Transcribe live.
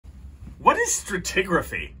What is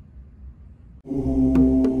stratigraphy?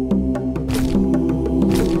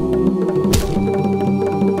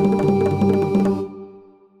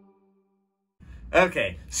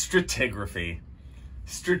 Okay, stratigraphy.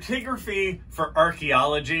 Stratigraphy for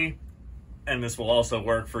archaeology, and this will also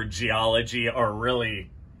work for geology or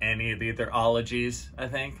really any of the other ologies, I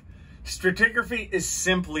think. Stratigraphy is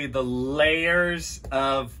simply the layers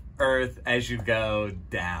of Earth as you go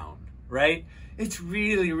down, right? It's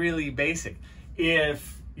really, really basic.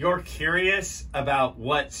 If you're curious about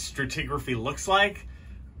what stratigraphy looks like,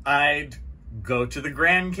 I'd go to the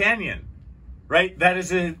Grand Canyon, right? That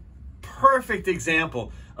is a perfect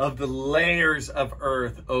example of the layers of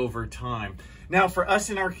Earth over time. Now, for us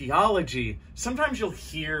in archaeology, sometimes you'll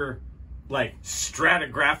hear like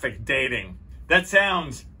stratigraphic dating. That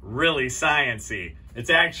sounds really sciencey. It's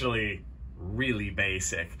actually really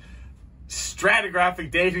basic. Stratigraphic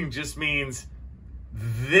dating just means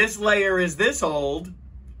this layer is this old,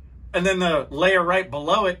 and then the layer right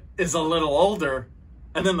below it is a little older,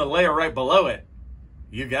 and then the layer right below it,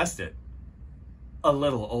 you guessed it, a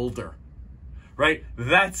little older. Right?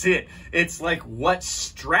 That's it. It's like what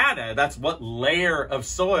strata, that's what layer of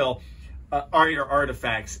soil are your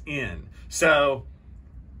artifacts in. So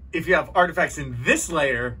if you have artifacts in this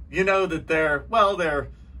layer, you know that they're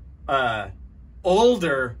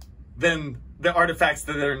older than the artifacts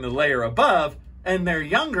that are in the layer above, and they're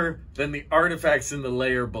younger than the artifacts in the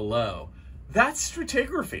layer below. That's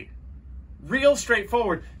stratigraphy. Real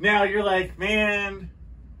straightforward. Now you're like, man,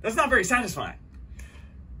 that's not very satisfying.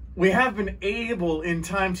 We have been able in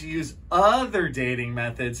time to use other dating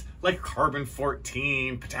methods like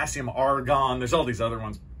carbon-14, potassium-argon, there's all these other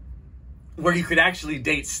ones, where you could actually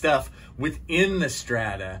date stuff within the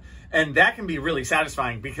strata. And that can be really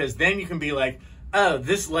satisfying because then you can be like, oh,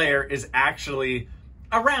 this layer is actually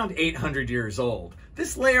around 800 years old.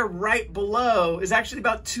 This layer right below is actually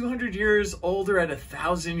about 200 years older at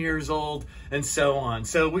 1,000 years old, and so on.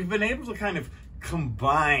 So we've been able to kind of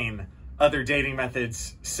combine other dating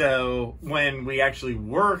methods, so when we actually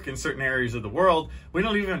work in certain areas of the world, we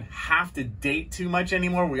don't even have to date too much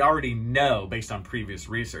anymore. We already know based on previous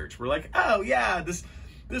research. We're like, oh yeah,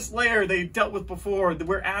 this layer they dealt with before,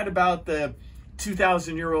 we're at about the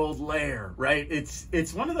 2,000-year-old layer, right?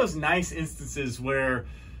 It's one of those nice instances where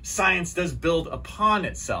science does build upon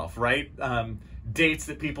itself, right? Dates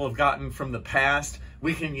that people have gotten from the past,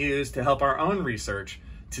 we can use to help our own research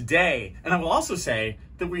today. And I will also say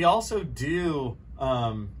that we also do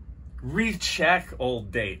recheck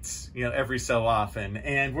old dates, every so often.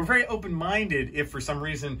 And we're very open-minded if for some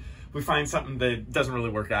reason we find something that doesn't really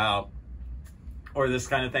work out or this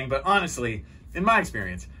kind of thing. But honestly, in my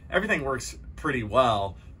experience, everything works pretty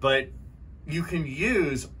well. But you can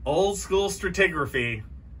use old school stratigraphy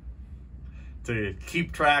to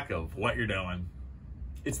keep track of what you're doing.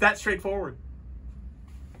 It's that straightforward.